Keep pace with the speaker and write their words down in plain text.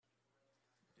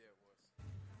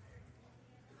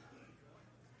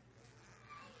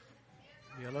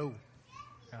Hello.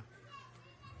 Yeah.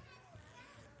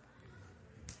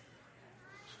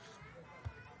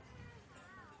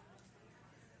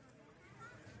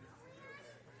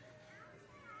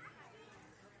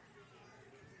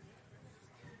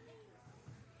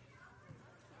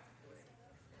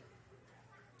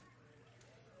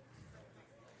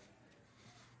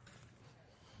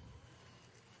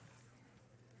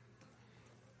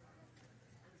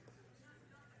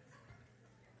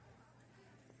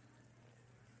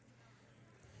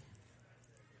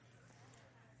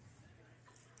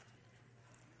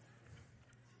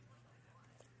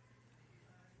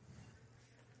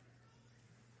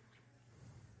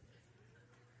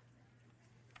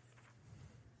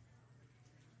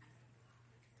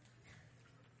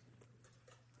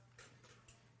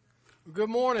 Good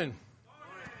morning.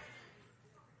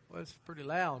 Well, it's pretty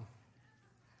loud.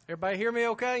 Everybody hear me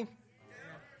okay? Yeah.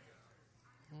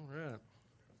 All right.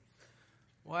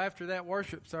 Well, after that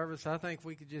worship service, I think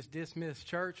we could just dismiss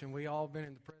church and we all been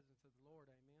in the presence of the Lord.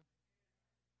 Amen.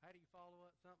 How do you follow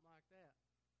up something like that?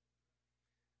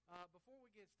 Before we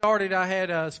get started, I had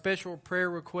a special prayer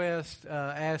request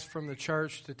asked from the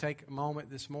church to take a moment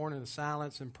this morning to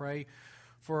silence and pray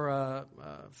for a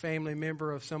family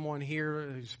member of someone here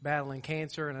who's battling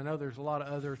cancer. And I know there's a lot of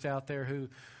others out there who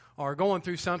are going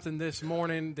through something this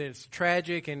morning that's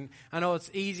tragic. And I know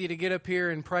it's easy to get up here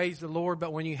and praise the Lord,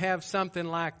 but when you have something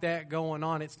like that going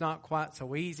on, it's not quite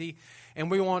so easy.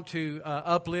 And we want to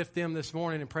uplift them this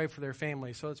morning and pray for their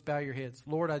family. So let's bow your heads.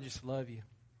 Lord, I just love you.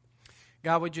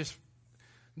 God, we just,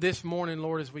 this morning,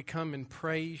 Lord, as we come and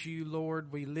praise you,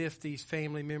 Lord, we lift these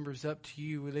family members up to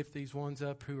you. We lift these ones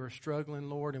up who are struggling,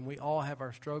 Lord, and we all have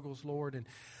our struggles, Lord. And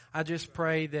I just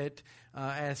pray that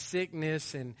as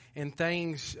sickness and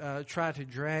things try to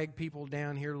drag people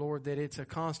down here, Lord, that it's a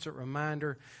constant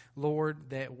reminder, Lord,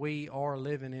 that we are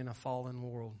living in a fallen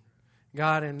world.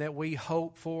 God, and that we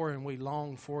hope for and we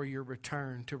long for your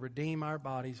return to redeem our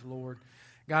bodies, Lord.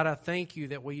 God, I thank you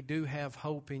that we do have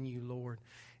hope in you, Lord.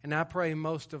 And I pray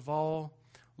most of all,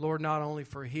 Lord, not only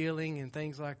for healing and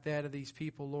things like that of these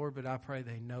people, Lord, but I pray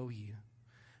they know you.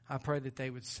 I pray that they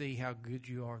would see how good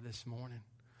you are this morning.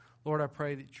 Lord, I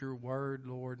pray that your word,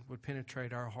 Lord, would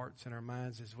penetrate our hearts and our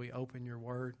minds as we open your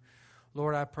word.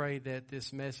 Lord, I pray that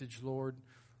this message, Lord,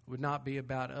 would not be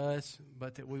about us,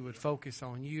 but that we would focus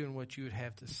on you and what you would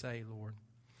have to say, Lord.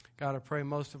 God, I pray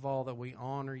most of all that we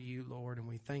honor you, Lord, and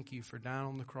we thank you for dying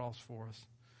on the cross for us.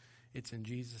 It's in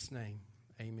Jesus' name.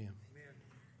 Amen.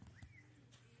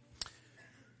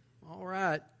 All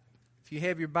right. If you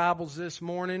have your Bibles this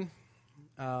morning,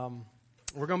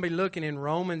 we're going to be looking in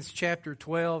Romans chapter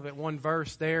 12 at one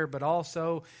verse there, but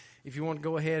also if you want to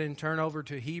go ahead and turn over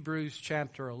to Hebrews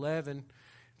chapter 11,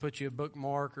 put you a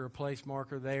bookmark or a place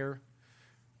marker there.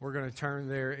 We're going to turn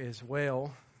there as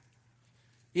well,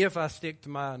 if I stick to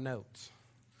my notes.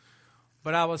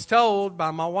 But I was told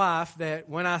by my wife that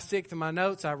when I stick to my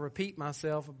notes, I repeat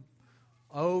myself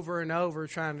over and over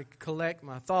trying to collect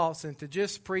my thoughts and to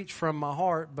just preach from my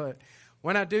heart. But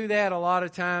when I do that, a lot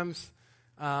of times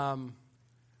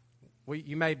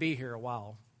you may be here a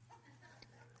while.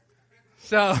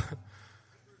 So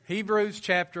Hebrews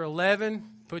chapter 11,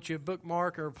 put you a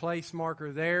bookmark or a place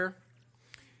marker there.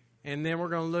 And then we're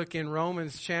going to look in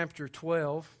Romans chapter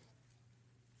 12.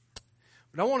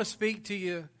 But I want to speak to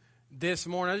you this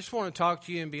morning. I just want to talk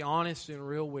to you and be honest and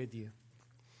real with you.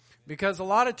 Because a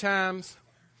lot of times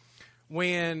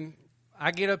when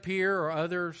I get up here or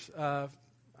others,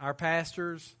 our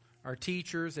pastors, our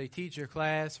teachers, they teach a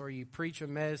class or you preach a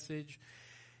message,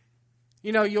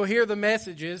 you know, you'll hear the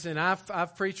messages, and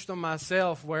I've preached them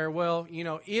myself where, well, you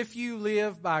know, if you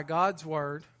live by God's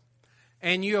word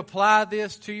and you apply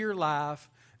this to your life,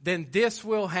 then this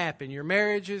will happen. Your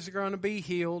marriage is going to be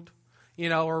healed, you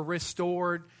know, or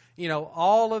restored. You know,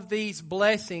 all of these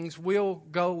blessings will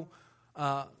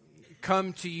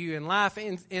come to you in life,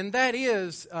 and that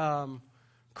is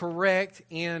correct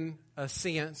in a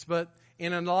sense, but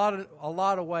in a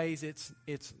lot of ways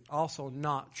it's also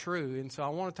not true. And so I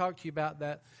want to talk to you about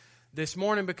that this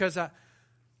morning, because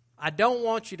I don't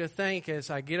want you to think as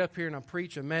I get up here and I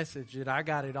preach a message that I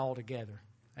got it all together.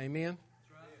 Amen.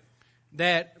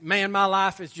 That, man, my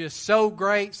life is just so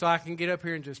great so I can get up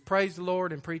here and just praise the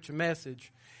Lord and preach a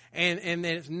message, and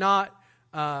that it's not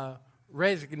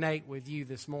resonate with you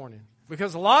this morning.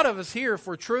 Because a lot of us here, if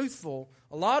we're truthful,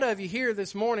 a lot of you here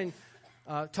this morning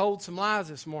told some lies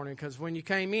this morning, because when you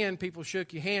came in, people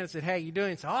shook your hand and said, "How you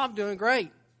doing?" And said, "Oh, I'm doing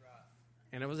great."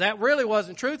 And that really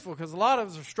wasn't truthful, because a lot of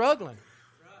us are struggling.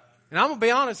 And I'm going to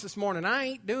be honest this morning, I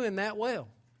ain't doing that well.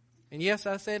 And yes,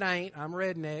 I said I ain't. I'm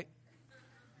redneck.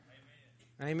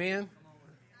 Amen.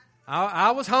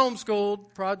 I was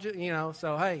homeschooled, project,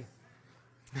 so hey.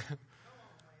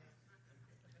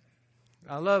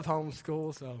 I love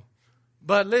homeschool, so.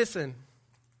 But listen,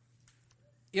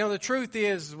 the truth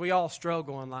is we all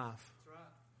struggle in life.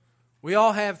 We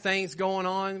all have things going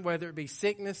on, whether it be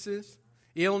sicknesses,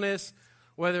 illness,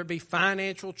 whether it be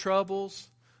financial troubles.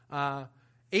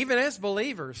 Even as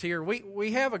believers here,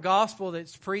 we have a gospel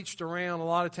that's preached around a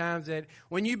lot of times that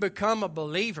when you become a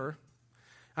believer,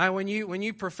 when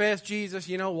you profess Jesus,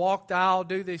 walk the aisle,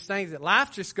 do these things, that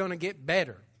life's just going to get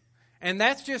better. And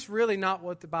that's just really not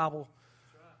what the Bible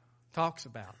talks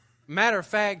about. Matter of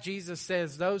fact, Jesus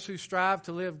says, those who strive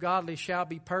to live godly shall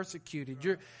be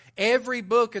persecuted. Every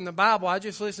book in the Bible, I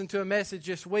just listened to a message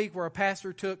this week where a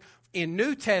pastor took in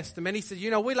New Testament, he said,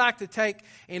 we like to take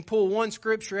and pull one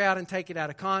scripture out and take it out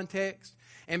of context.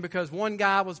 And because one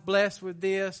guy was blessed with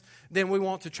this, then we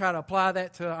want to try to apply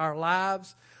that to our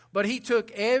lives. But he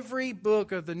took every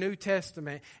book of the New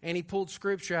Testament and he pulled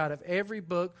scripture out of every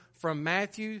book from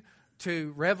Matthew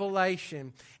to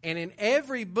Revelation. And in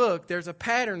every book, there's a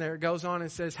pattern there that goes on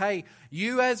and says, hey,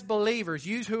 you as believers,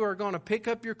 you who are going to pick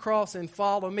up your cross and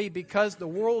follow me because the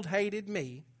world hated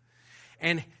me,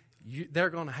 and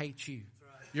they're going to hate you.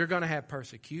 You're going to have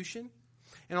persecution.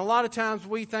 And a lot of times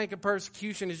we think of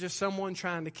persecution as just someone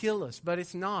trying to kill us, but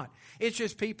it's not. It's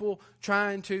just people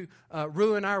trying to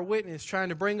ruin our witness, trying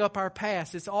to bring up our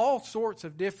past. It's all sorts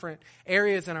of different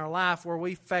areas in our life where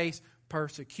we face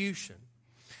persecution.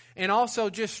 And also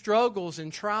just struggles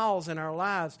and trials in our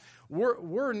lives.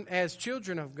 We're as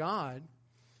children of God,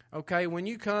 okay, when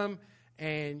you come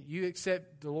and you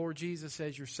accept the Lord Jesus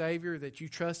as your Savior, that you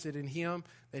trusted in Him,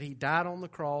 that He died on the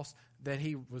cross, that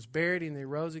He was buried and He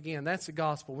rose again. That's the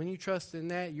gospel. When you trust in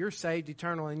that, you're saved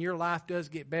eternal, and your life does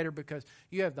get better because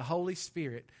you have the Holy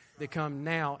Spirit that comes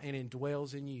now and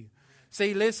indwells in you.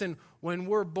 See, listen, when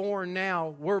we're born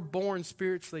now, we're born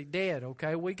spiritually dead,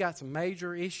 okay? We got some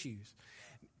major issues.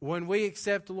 When we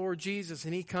accept the Lord Jesus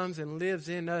and He comes and lives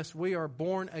in us, we are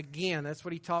born again. That's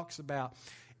what He talks about.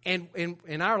 And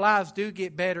our lives do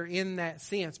get better in that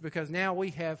sense because now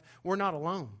we're not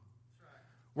alone.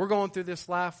 We're going through this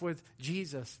life with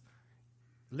Jesus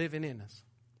living in us.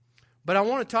 But I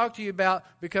want to talk to you about,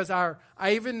 because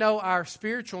even though our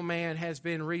spiritual man has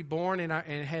been reborn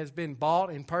and has been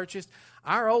bought and purchased,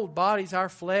 our old bodies, our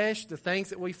flesh, the things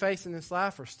that we face in this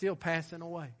life are still passing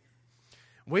away.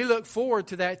 We look forward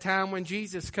to that time when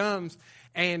Jesus comes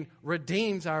and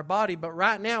redeems our body. But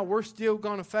right now, we're still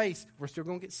going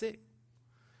to get sick.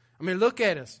 I mean, look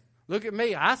at us. Look at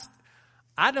me.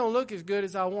 I don't look as good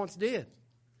as I once did.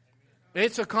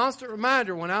 It's a constant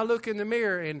reminder when I look in the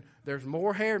mirror and there's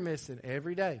more hair missing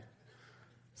every day.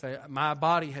 Say, my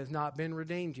body has not been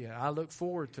redeemed yet. I look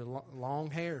forward to long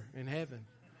hair in heaven.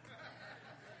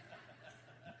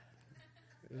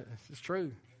 It's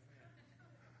true.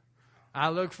 I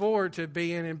look forward to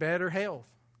being in better health.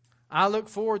 I look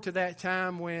forward to that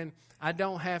time when I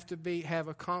don't have to have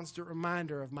a constant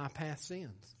reminder of my past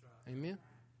sins. Amen.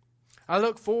 I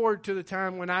look forward to the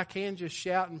time when I can just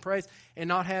shout and praise and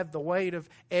not have the weight of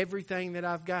everything that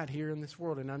I've got here in this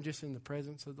world, and I'm just in the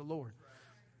presence of the Lord.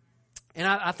 And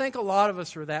I think a lot of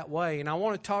us are that way, and I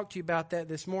want to talk to you about that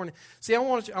this morning. See, I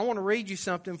want to read you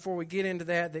something before we get into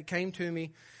that came to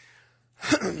me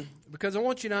because I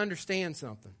want you to understand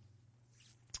something.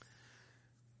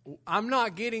 I'm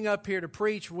not getting up here to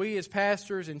preach. We as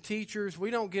pastors and teachers, we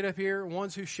don't get up here,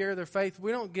 ones who share their faith,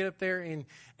 we don't get up there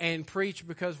and preach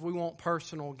because we want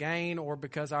personal gain or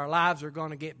because our lives are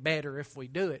going to get better if we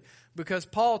do it. Because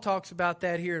Paul talks about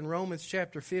that here in Romans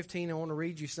chapter 15. I want to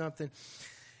read you something.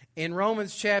 In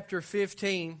Romans chapter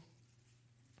 15,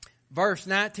 verse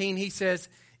 19, he says,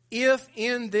 if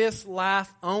in this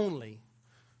life only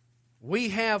we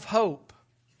have hope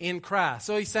in Christ.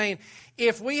 So he's saying,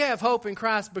 if we have hope in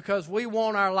Christ because we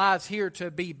want our lives here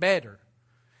to be better,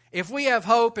 if we have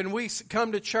hope and we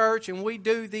come to church and we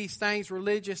do these things,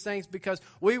 religious things, because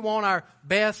we want our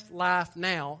best life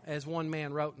now, as one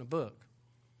man wrote in a book.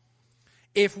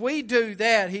 If we do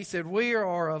that, he said, we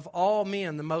are of all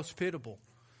men the most pitiable.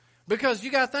 Because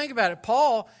you got to think about it.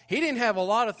 Paul, he didn't have a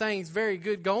lot of things very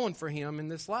good going for him in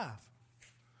this life.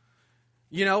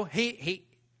 You know, he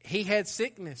had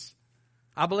sickness.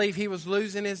 I believe he was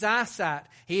losing his eyesight.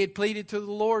 He had pleaded to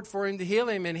the Lord for him to heal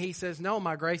him, and he says, no,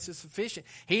 my grace is sufficient.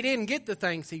 He didn't get the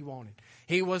things he wanted.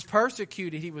 He was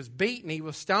persecuted. He was beaten. He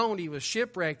was stoned. He was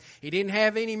shipwrecked. He didn't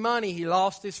have any money. He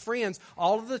lost his friends.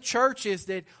 All of the churches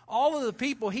all of the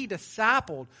people he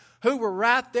discipled who were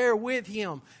right there with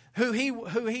him, who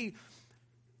he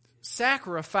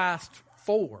sacrificed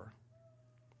for,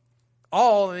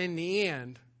 all in the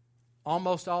end,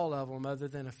 almost all of them, other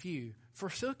than a few,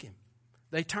 forsook him.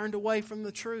 They turned away from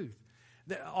the truth.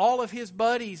 All of his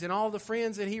buddies and all the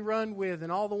friends that he run with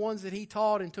and all the ones that he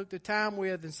taught and took the time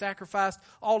with and sacrificed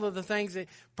all of the things that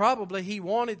probably he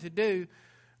wanted to do,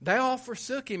 they all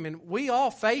forsook him. And we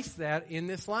all face that in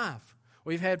this life.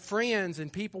 We've had friends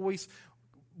and people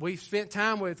we've spent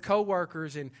time with,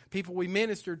 coworkers and people we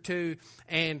ministered to,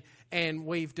 and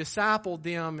we've discipled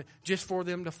them just for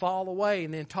them to fall away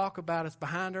and then talk about us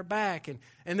behind our back. And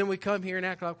then we come here and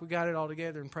act like we got it all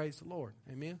together and praise the Lord.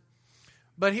 Amen?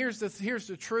 But here's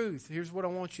the truth. Here's what I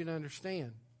want you to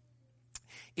understand.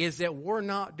 Is that we're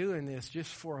not doing this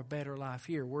just for a better life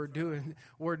here. We're doing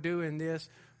this.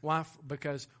 Why?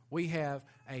 Because we have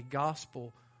a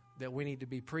gospel that we need to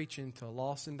be preaching to a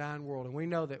lost and dying world. And we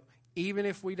know that even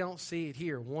if we don't see it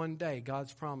here, one day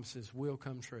God's promises will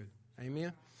come true.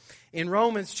 Amen? In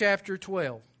Romans chapter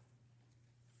 12,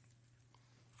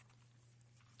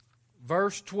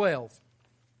 verse 12.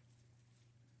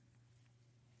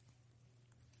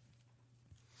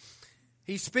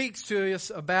 He speaks to us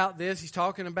about this. He's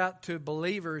talking about to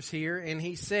believers here, and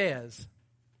he says,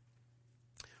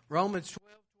 Romans 12:12,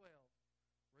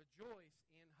 rejoice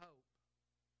in hope.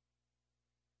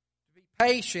 To be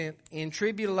patient in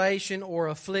tribulation or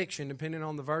affliction, depending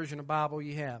on the version of Bible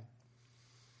you have.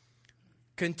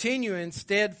 Continuing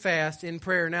steadfast in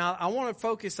prayer. Now, I want to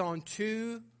focus on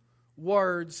two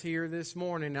words here this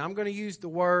morning. Now, I'm going to use the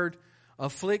word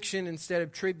affliction instead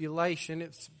of tribulation.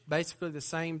 It's basically the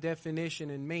same definition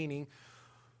and meaning.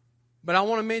 But I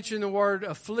want to mention the word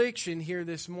affliction here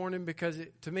this morning because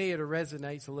to me it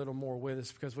resonates a little more with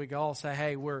us, because we can all say,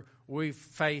 hey,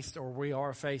 we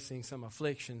are facing some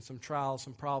affliction, some trials,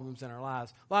 some problems in our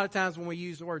lives. A lot of times when we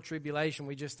use the word tribulation,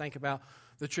 we just think about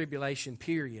the tribulation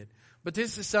period. But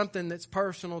this is something that's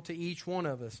personal to each one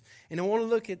of us. And I want to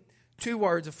look at two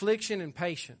words, affliction and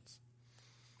patience.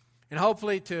 And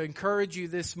hopefully to encourage you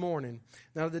this morning.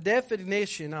 Now the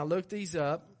definition, I looked these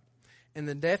up, and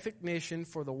the definition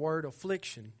for the word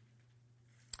affliction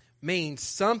means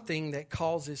something that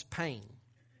causes pain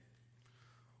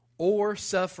or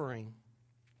suffering.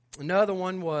 Another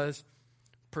one was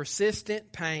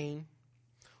persistent pain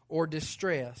or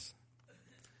distress.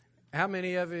 How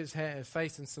many of us have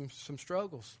facing some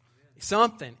struggles?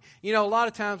 Something. You know, a lot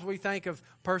of times we think of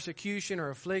persecution or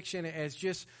affliction as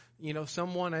just,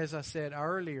 someone, as I said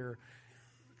earlier,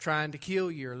 trying to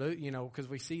kill you, because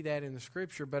we see that in the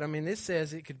Scripture. But, this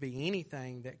says it could be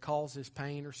anything that causes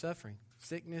pain or suffering.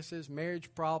 Sicknesses,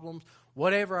 marriage problems,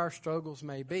 whatever our struggles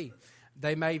may be.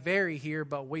 They may vary here,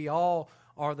 but we all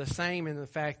are the same in the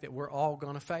fact that we're all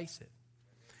going to face it.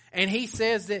 And he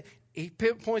says that, he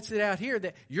points it out here,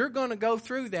 that you're going to go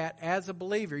through that as a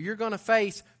believer. You're going to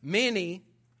face many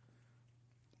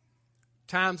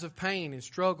times of pain and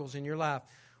struggles in your life.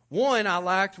 One I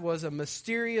liked was a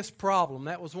mysterious problem.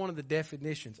 That was one of the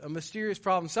definitions. A mysterious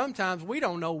problem. Sometimes we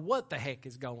don't know what the heck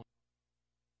is going on.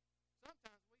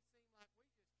 Sometimes we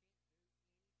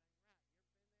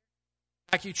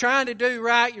seem like you're trying to do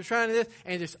right, you're trying to this,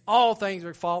 and just all things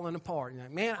are falling apart. You're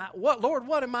like, man, Lord,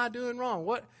 what am I doing wrong?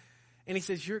 What? And he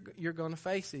says, you're going to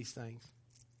face these things.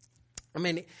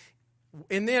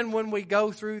 And then when we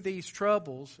go through these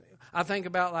troubles, I think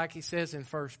about like he says in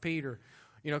 1 Peter,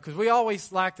 because we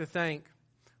always like to think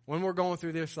when we're going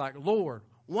through this, like, Lord,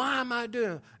 why am I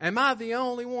doing? Am I the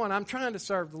only one? I'm trying to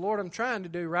serve the Lord. I'm trying to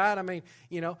do right.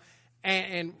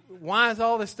 And why is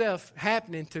all this stuff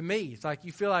happening to me? It's like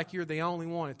you feel like you're the only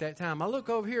one at that time. I look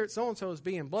over here at so-and-so is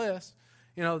being blessed.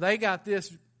 They got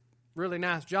this really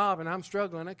nice job, and I'm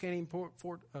struggling. I can't even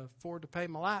afford to pay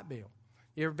my light bill.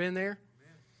 You ever been there?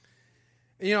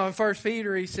 In 1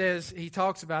 Peter, he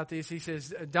talks about this. He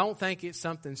says, don't think it's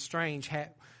something strange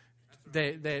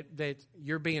that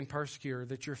you're being persecuted,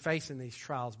 that you're facing these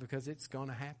trials, because it's going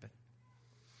to happen.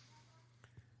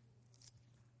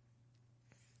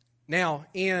 Now,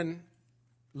 in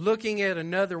looking at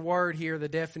another word here, the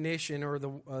definition or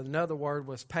another word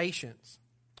was patience,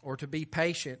 or to be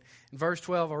patient. In verse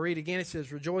 12, I'll read again. It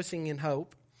says, rejoicing in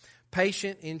hope,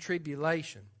 patient in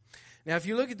tribulation. Now, if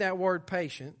you look at that word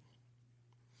patient,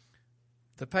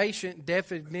 the patient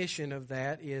definition of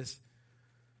that is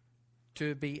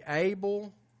to be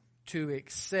able to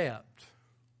accept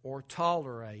or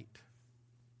tolerate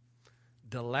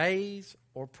delays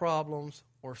or problems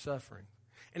or suffering.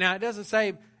 And now it doesn't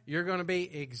say you're going to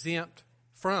be exempt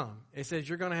from. It says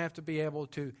you're going to have to be able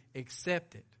to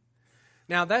accept it.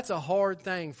 Now that's a hard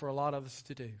thing for a lot of us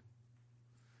to do.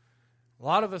 A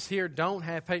lot of us here don't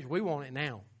have patience. We want it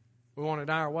now. We want it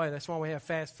our way. That's why we have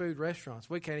fast food restaurants.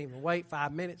 We can't even wait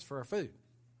 5 minutes for our food.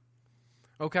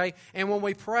 Okay? And when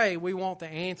we pray, we want the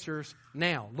answers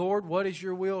now. Lord, what is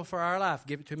your will for our life?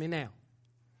 Give it to me now.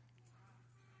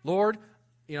 Lord,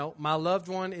 my loved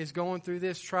one is going through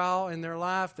this trial in their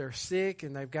life. They're sick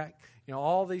and they've got,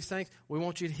 all these things. We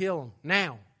want you to heal them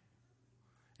now.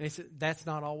 And he said, that's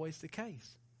not always the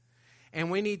case. And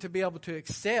we need to be able to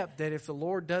accept that if the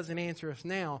Lord doesn't answer us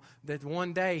now, that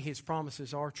one day His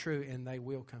promises are true and they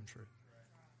will come true.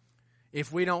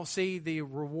 If we don't see the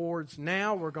rewards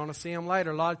now, we're going to see them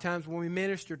later. A lot of times when we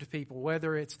minister to people,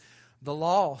 whether it's the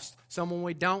lost, someone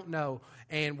we don't know,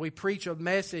 and we preach a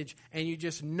message and you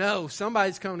just know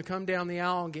somebody's going to come down the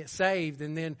aisle and get saved,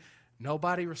 and then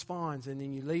nobody responds, and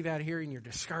then you leave out here and you're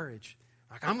discouraged.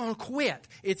 Like, I'm going to quit.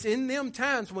 It's in them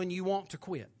times when you want to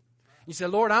quit. You say,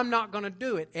 Lord, I'm not going to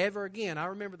do it ever again. I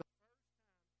remember the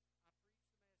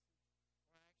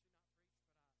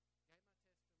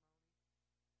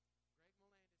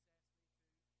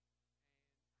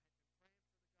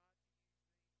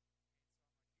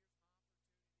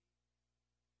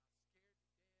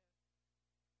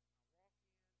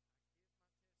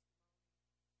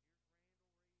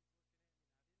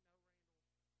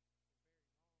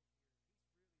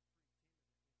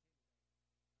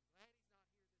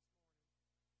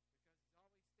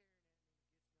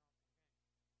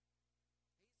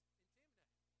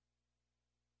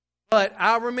But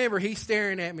I remember he's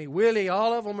staring at me. Willie,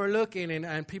 all of them are looking,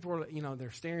 and people are,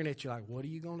 they're staring at you like, what are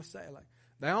you going to say? Like,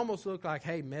 they almost look like,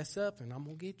 hey, mess up and I'm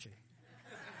going to get you.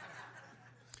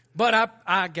 But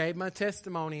I gave my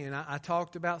testimony, and I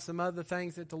talked about some other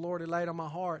things that the Lord had laid on my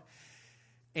heart.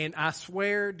 And I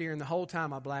swear during the whole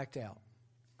time I blacked out.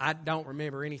 I don't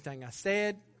remember anything I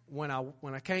said. When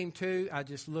I came to, I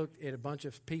just looked at a bunch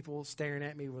of people staring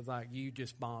at me with like, you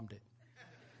just bombed it.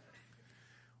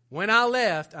 When I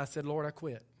left, I said, Lord, I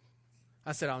quit.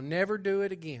 I said, I'll never do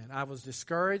it again. I was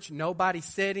discouraged. Nobody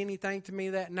said anything to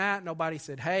me that night. Nobody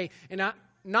said, hey. And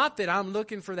not that I'm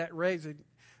looking for that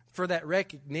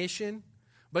recognition.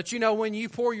 But when you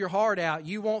pour your heart out,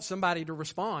 you want somebody to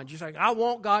respond. You're like, I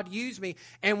want God to use me.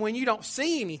 And when you don't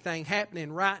see anything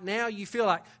happening right now, you feel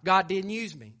like God didn't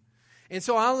use me. And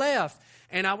so I left.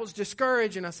 And I was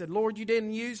discouraged, and I said, Lord, you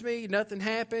didn't use me. Nothing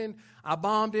happened. I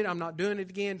bombed it. I'm not doing it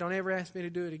again. Don't ever ask me to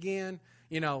do it again.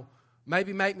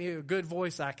 Maybe make me a good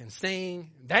voice I can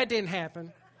sing. That didn't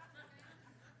happen.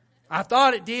 I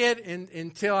thought it did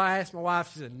until I asked my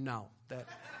wife. She said, no.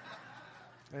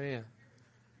 Yeah.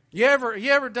 You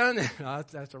ever done that? No,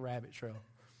 that's a rabbit trail.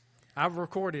 I've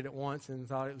recorded it once and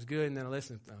thought it was good, and then I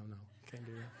listened. Oh, no, can't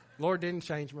do that. Lord didn't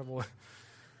change my voice.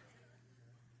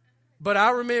 But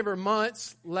I remember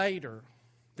months later,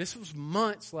 this was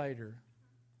months later,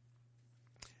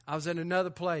 I was in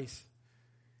another place,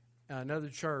 another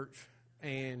church,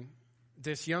 and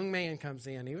this young man comes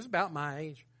in. He was about my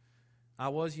age. I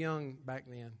was young back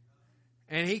then.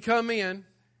 And he come in,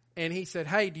 and he said,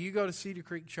 hey, do you go to Cedar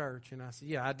Creek Church? And I said,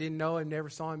 yeah, I didn't know him,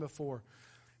 never saw him before.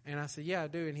 And I said, yeah, I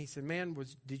do. And he said, man,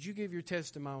 did you give your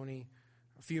testimony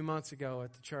a few months ago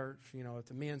at the church, at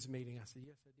the men's meeting? I said,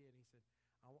 yes, I did. He said,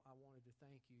 I wanted to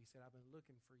thank you. He said, I've been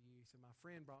looking for you. He said, my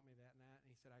friend brought me that night, and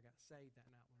he said, I got saved that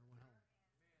night when I went home.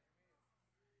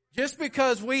 Just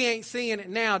because we ain't seeing it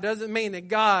now doesn't mean that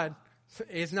God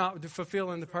is not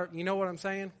fulfilling the purpose. You know what I'm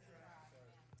saying?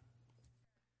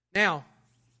 Now,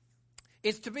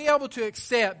 it's to be able to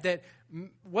accept that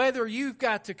whether you've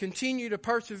got to continue to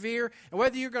persevere and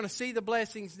whether you're going to see the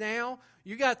blessings now,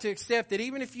 you got to accept that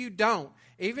even if you don't,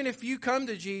 even if you come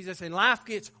to Jesus and life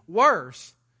gets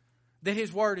worse, that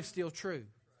His Word is still true.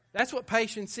 That's what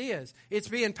patience is. It's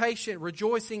being patient,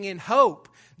 rejoicing in hope.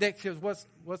 Because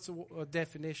what's the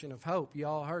definition of hope? You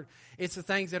all heard. It's the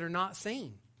things that are not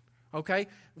seen. Okay?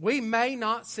 We may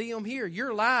not see them here.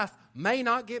 Your life may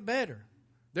not get better.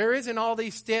 There isn't all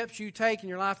these steps you take and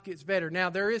your life gets better. Now,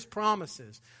 there is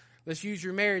promises. Let's use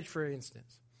your marriage, for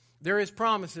instance. There is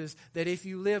promises that if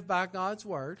you live by God's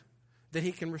Word, that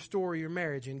He can restore your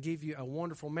marriage and give you a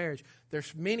wonderful marriage.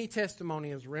 There's many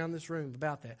testimonials around this room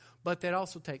about that. But that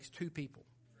also takes two people.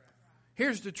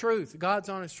 Here's the truth, God's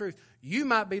honest truth. You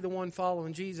might be the one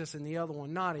following Jesus and the other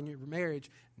one not, and your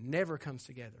marriage never comes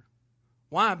together.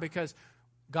 Why? Because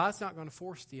God's not going to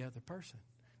force the other person.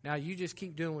 Now, you just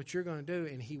keep doing what you're going to do,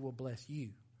 and He will bless you.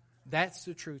 That's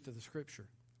the truth of the Scripture.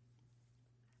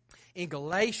 In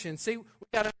Galatians, see, we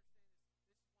got to.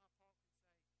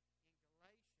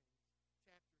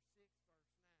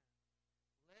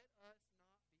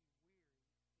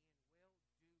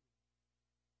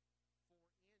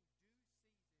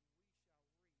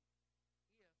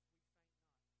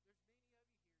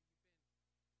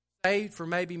 Saved for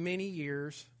maybe many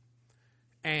years,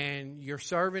 and you're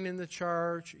serving in the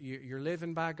church, you're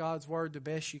living by God's word the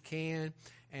best you can,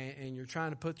 and you're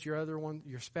trying to put your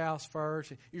spouse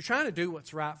first. You're trying to do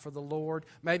what's right for the Lord.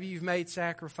 Maybe you've made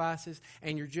sacrifices,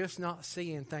 and you're just not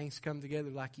seeing things come together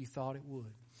like you thought it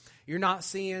would. You're not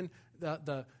seeing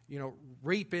the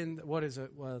reaping. What is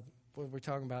it? What we're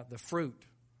talking about, the fruit.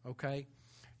 Okay,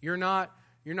 you're not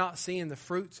seeing the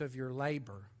fruits of your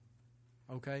labor.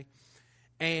 Okay,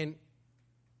 and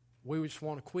we just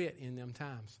want to quit in them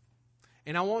times.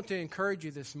 And I want to encourage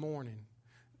you this morning.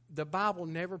 The Bible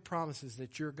never promises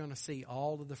that you're going to see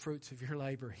all of the fruits of your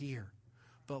labor here.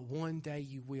 But one day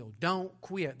you will. Don't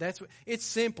quit. It's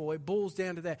simple. It boils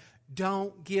down to that.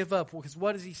 Don't give up. Because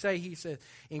what does he say? He says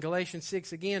in Galatians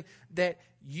 6 again, that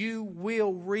you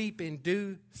will reap in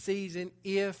due season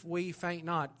if we faint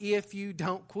not. If you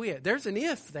don't quit. There's an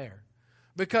if there.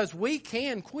 Because we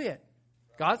can quit.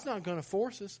 God's not going to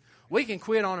force us. We can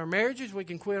quit on our marriages. We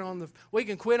can quit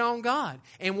on God.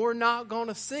 And we're not going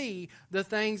to see the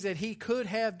things that He could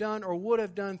have done or would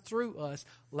have done through us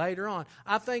later on.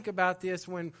 I think about this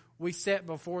when we sit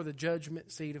before the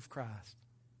judgment seat of Christ.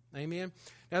 Amen?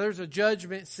 Now there's a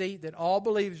judgment seat that all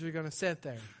believers are going to sit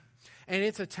there. And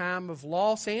it's a time of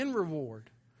loss and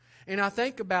reward. And I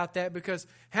think about that because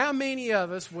how many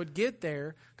of us would get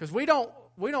there, because we don't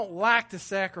like to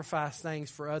sacrifice things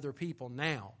for other people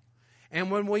now. And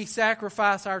when we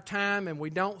sacrifice our time and we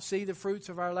don't see the fruits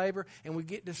of our labor and we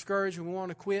get discouraged and we want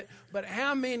to quit. But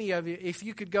how many of you, if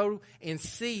you could go and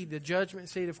see the judgment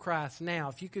seat of Christ now,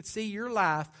 if you could see your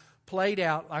life played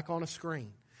out like on a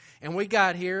screen. And we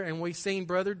got here and we seen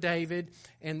Brother David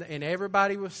and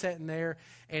everybody was sitting there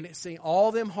and it seen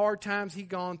all them hard times he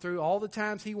gone through, all the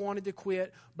times he wanted to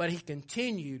quit, but he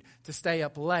continued to stay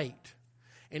up late.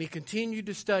 And he continued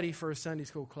to study for a Sunday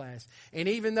school class. And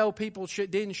even though people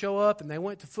didn't show up and they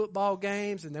went to football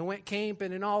games and they went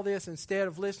camping and all this instead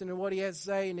of listening to what he has to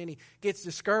say, and then he gets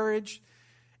discouraged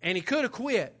and he could have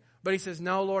quit. But he says,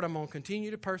 no, Lord, I'm going to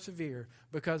continue to persevere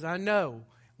because I know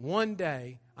one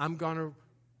day I'm going to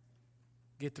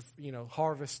get to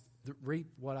reap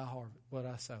what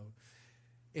I sowed.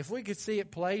 If we could see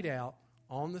it played out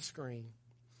on the screen,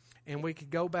 and we could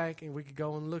go back and we could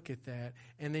go and look at that.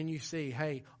 And then you see,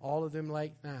 hey, all of them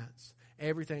late nights,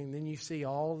 everything. And then you see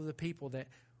all of the people that,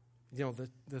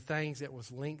 the things that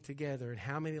was linked together and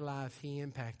how many lives he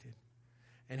impacted.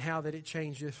 And how that it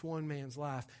changed just one man's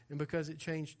life. And because it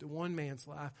changed the one man's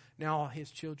life, now all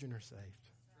his children are saved.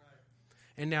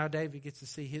 And now David gets to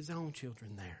see his own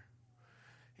children there.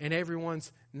 And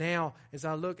everyone's now, as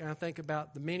I look and I think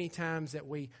about the many times that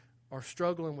we are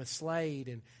struggling with Slade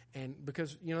and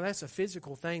because, that's a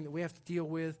physical thing that we have to deal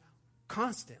with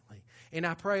constantly. And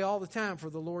I pray all the time for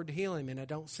the Lord to heal him, and I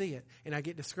don't see it. And I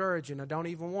get discouraged, and I don't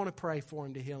even want to pray for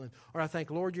him to heal him. Or I think,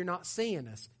 Lord, you're not seeing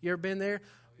us. You ever been there?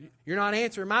 You're not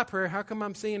answering my prayer. How come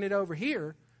I'm seeing it over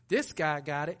here? This guy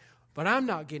got it, but I'm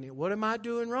not getting it. What am I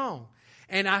doing wrong?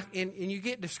 And you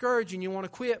get discouraged, and you want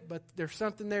to quit, but there's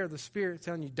something there, the Spirit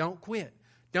telling you, don't quit.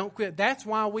 Don't quit. That's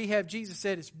why we have, Jesus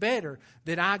said, it's better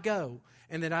that I go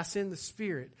and that I send the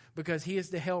Spirit because He is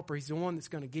the helper. He's the one that's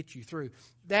going to get you through.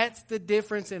 That's the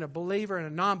difference in a believer and a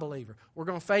non-believer. We're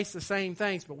going to face the same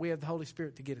things, but we have the Holy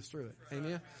Spirit to get us through it.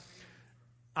 Amen?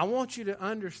 I want you to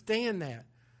understand that,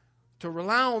 to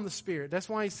rely on the Spirit. That's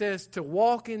why He says to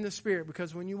walk in the Spirit,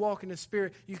 because when you walk in the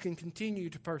Spirit, you can continue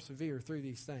to persevere through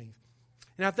these things.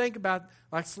 And I think about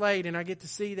like Slade, and I get to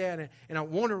see that, and I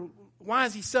wonder, why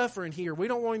is he suffering here? We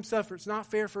don't want him to suffer. It's not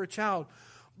fair for a child.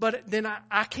 But then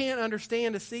I can't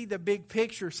understand to see the big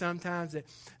picture sometimes that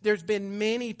there's been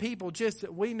many people just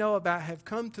that we know about have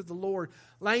come to the Lord.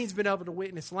 Lane's been able to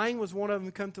witness. Lane was one of them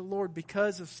who come to the Lord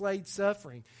because of Slade's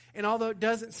suffering. And although it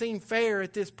doesn't seem fair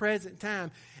at this present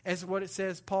time, as what it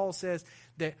says, Paul says,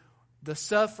 that the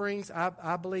sufferings,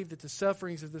 I believe that the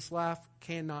sufferings of this life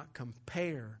cannot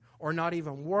compare, or not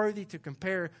even worthy to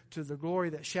compare to the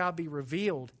glory that shall be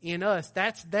revealed in us.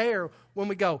 That's there when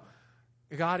we go,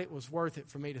 God, it was worth it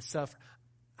for me to suffer.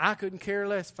 I couldn't care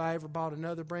less if I ever bought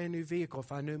another brand new vehicle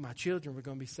if I knew my children were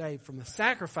going to be saved from the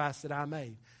sacrifice that I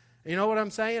made. You know what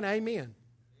I'm saying? Amen.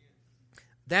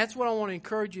 That's what I want to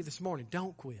encourage you this morning.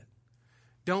 Don't quit.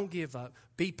 Don't give up.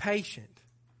 Be patient.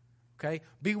 Okay?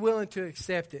 Be willing to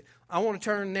accept it. I want to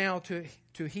turn now to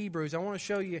Hebrews. I want to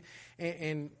show you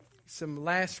and some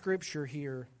last scripture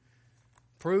here.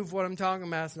 Prove what I'm talking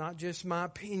about. It's not just my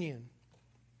opinion.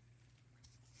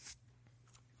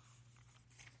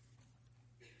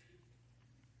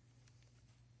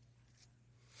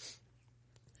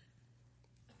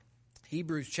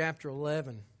 Hebrews chapter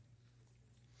 11.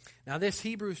 Now this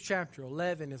Hebrews chapter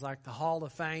 11 is like the Hall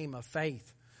of Fame of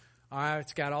faith. All right,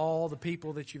 it's got all the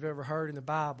people that you've ever heard in the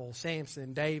Bible: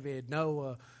 Samson, David,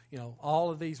 Noah,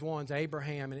 all of these ones,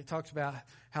 Abraham. And it talks about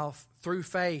how through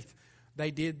faith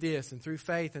they did this, and through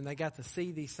faith, and they got to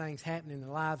see these things happen in their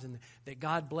lives, and that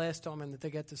God blessed them, and that they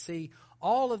got to see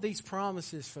all of these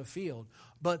promises fulfilled.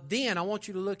 But then I want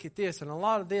you to look at this, and a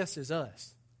lot of this is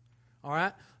us. All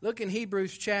right? Look in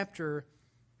Hebrews chapter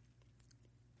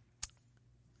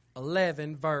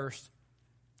 11, verse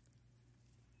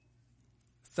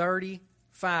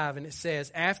 35, and it says,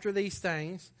 after these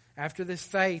things, after this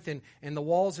faith, and the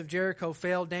walls of Jericho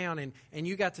fell down, and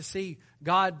you got to see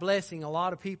God blessing a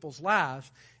lot of people's lives,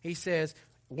 he says,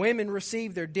 women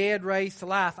received their dead raised to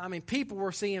life. I mean, people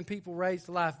were seeing people raised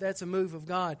to life. That's a move of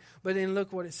God. But then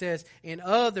look what it says. And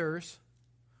others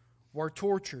were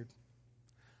tortured,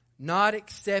 not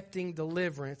accepting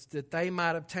deliverance, that they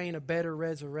might obtain a better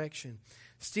resurrection.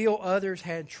 Still others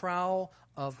had trial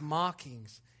of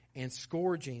mockings and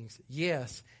scourgings,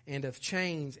 yes, and of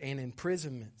chains and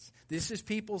imprisonments. This is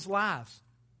people's lives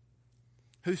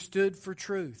who stood for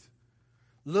truth,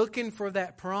 looking for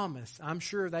that promise. I'm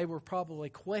sure they were probably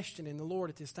questioning the Lord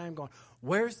at this time, going,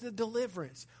 where's the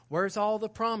deliverance? Where's all the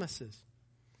promises?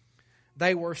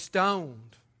 They were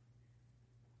stoned.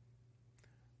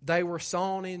 They were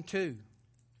sawn in two.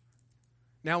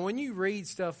 Now, when you read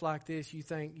stuff like this,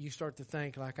 you start to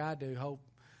think, like I do, hope,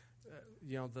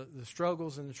 the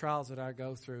struggles and the trials that I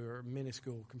go through are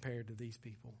minuscule compared to these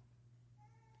people.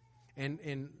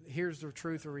 And here's the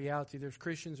truth or reality. There's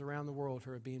Christians around the world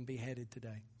who are being beheaded today.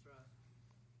 Right.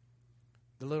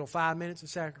 The little 5 minutes of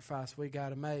sacrifice we got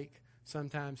to make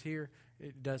sometimes here,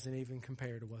 it doesn't even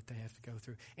compare to what they have to go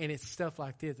through. And it's stuff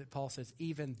like this that Paul says,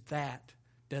 even that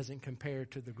doesn't compare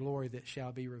to the glory that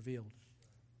shall be revealed.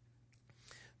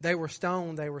 They were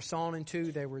stoned, they were sawn in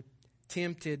two, they were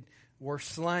tempted, were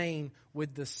slain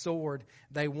with the sword.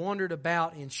 They wandered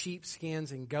about in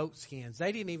sheepskins and goatskins.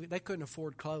 They couldn't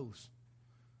afford clothes.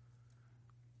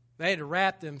 They had to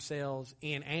wrap themselves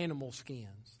in animal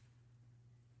skins.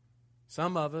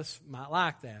 Some of us might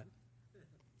like that.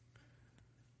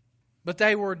 But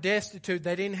they were destitute.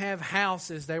 They didn't have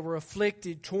houses. They were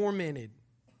afflicted, tormented,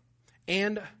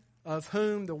 and of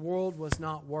whom the world was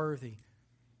not worthy.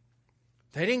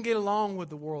 They didn't get along with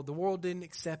the world. The world didn't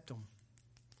accept them.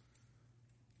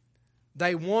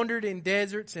 They wandered in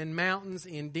deserts and mountains,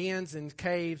 in dens and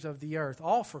caves of the earth,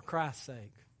 all for Christ's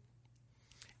sake.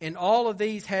 And all of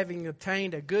these, having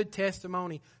obtained a good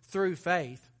testimony through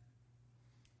faith,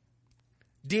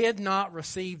 did not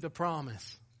receive the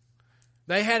promise.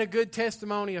 They had a good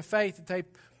testimony of faith that they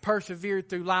persevered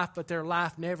through life, but their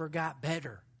life never got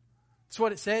better. That's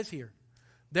what it says here.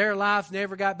 Their lives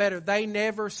never got better. They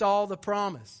never saw the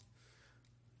promise.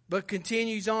 But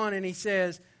continues on, and he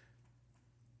says,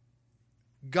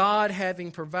 God having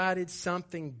provided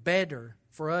something better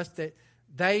for us, that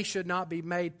they should not be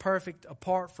made perfect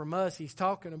apart from us. He's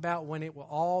talking about when it will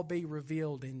all be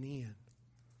revealed in the end.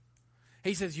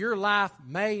 He says your life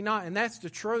may not, and that's the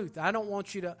truth. I don't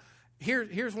want you to,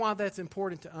 here's why that's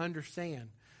important to understand.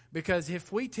 Because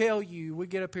if we tell you, we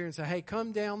get up here and say, hey,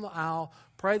 come down the aisle,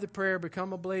 pray the prayer,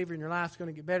 become a believer, and your life's going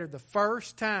to get better. The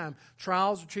first time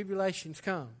trials or tribulations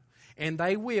come, and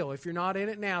they will, if you're not in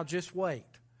it now, just wait.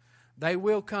 They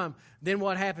will come. Then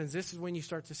what happens? This is when you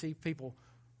start to see people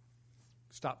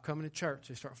stop coming to church.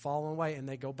 They start falling away, and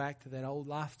they go back to that old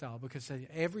lifestyle because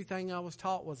everything I was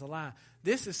taught was a lie.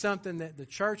 This is something that the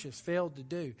church has failed to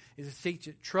do, is to teach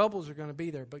that troubles are going to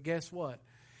be there. But guess what?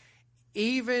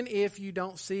 Even if you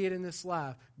don't see it in this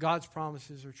life, God's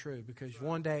promises are true, because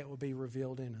one day it will be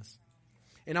revealed in us.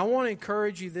 And I want to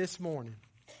encourage you this morning.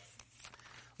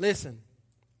 Listen.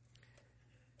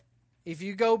 If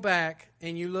you go back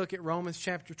and you look at Romans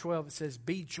chapter 12, it says,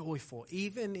 be joyful,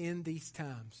 even in these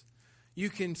times.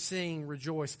 You can sing,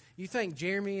 rejoice. You think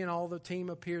Jeremy and all the team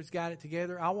up here has got it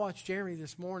together? I watched Jeremy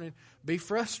this morning be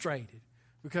frustrated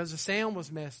because the sound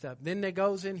was messed up. Then he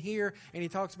goes in here and he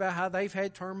talks about how they've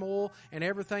had turmoil and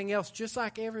everything else, just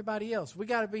like everybody else. We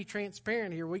got to be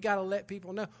transparent here. We got to let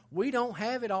people know we don't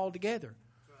have it all together.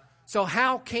 So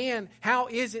how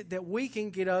is it that we can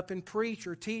get up and preach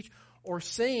or teach or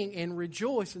sing and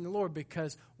rejoice in the Lord?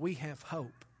 Because we have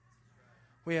hope.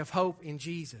 We have hope in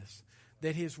Jesus,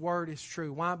 that His Word is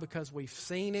true. Why? Because we've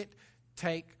seen it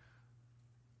take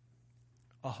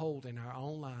a hold in our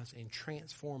own lives and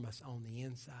transform us on the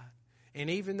inside. And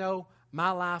even though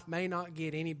my life may not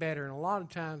get any better, and a lot of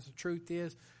times the truth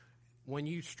is, when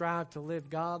you strive to live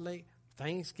godly,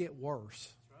 things get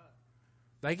worse.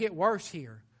 They get worse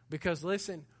here. Because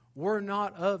listen, we're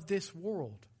not of this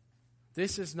world.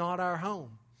 This is not our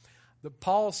home.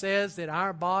 Paul says that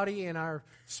our body and our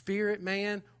spirit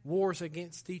man wars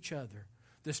against each other.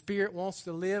 The spirit wants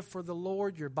to live for the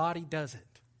Lord. Your body doesn't.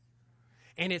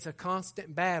 And it's a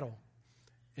constant battle.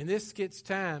 And this gets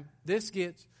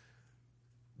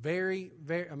very,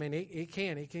 very, I mean, it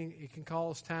can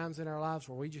cause times in our lives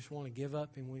where we just want to give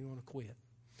up and we want to quit.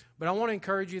 But I want to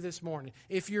encourage you this morning.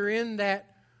 If you're in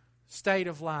that state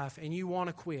of life and you want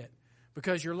to quit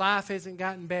because your life hasn't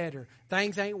gotten better,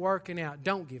 things ain't working out,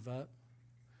 don't give up.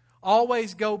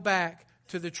 Always go back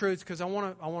to the truth, because I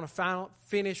want to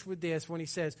finish with this when he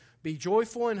says, be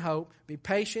joyful in hope, be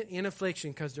patient in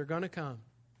affliction, because they're going to come.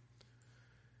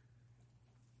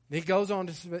 He goes on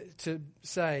to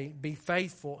say, be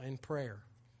faithful in prayer.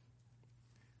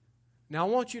 Now, I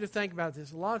want you to think about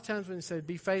this. A lot of times when it says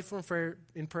be faithful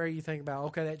in prayer, you think about,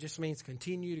 okay, that just means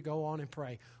continue to go on and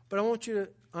pray. But I want you to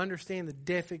understand the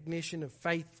definition of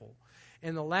faithful.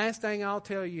 And the last thing I'll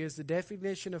tell you is the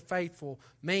definition of faithful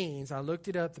means, I looked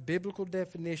it up, the biblical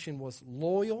definition was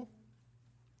loyal,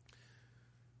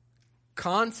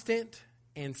 constant,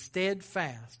 and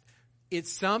steadfast.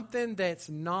 It's something that's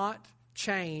not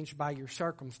changed by your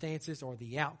circumstances or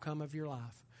the outcome of your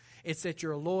life. It's that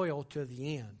you're loyal to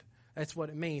the end. That's what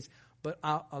it means. But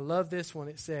I love this one.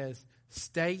 It says,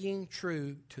 staying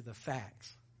true to the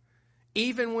facts.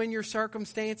 Even when your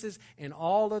circumstances and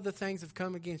all of the things have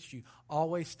come against you,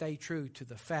 always stay true to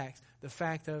the facts. The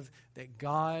fact of that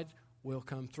God will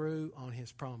come through on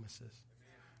His promises.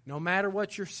 No matter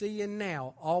what you're seeing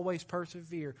now, always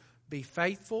persevere. Be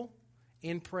faithful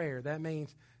in prayer. That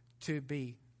means to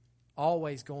be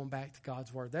always going back to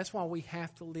God's Word. That's why we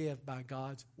have to live by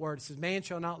God's Word. It says, man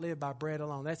shall not live by bread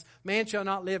alone. Man shall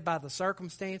not live by the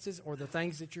circumstances or the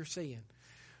things that you're seeing,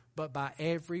 but by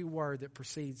every word that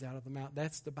proceeds out of the mouth.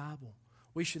 That's the Bible.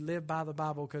 We should live by the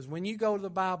Bible, because when you go to the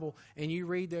Bible and you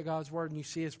read God's Word and you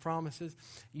see His promises,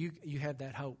 you have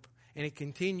that hope. And it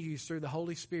continues through the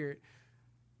Holy Spirit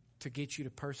to get you to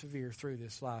persevere through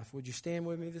this life. Would you stand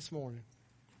with me this morning?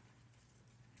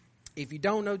 If you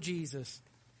don't know Jesus,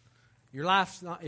 your life's not...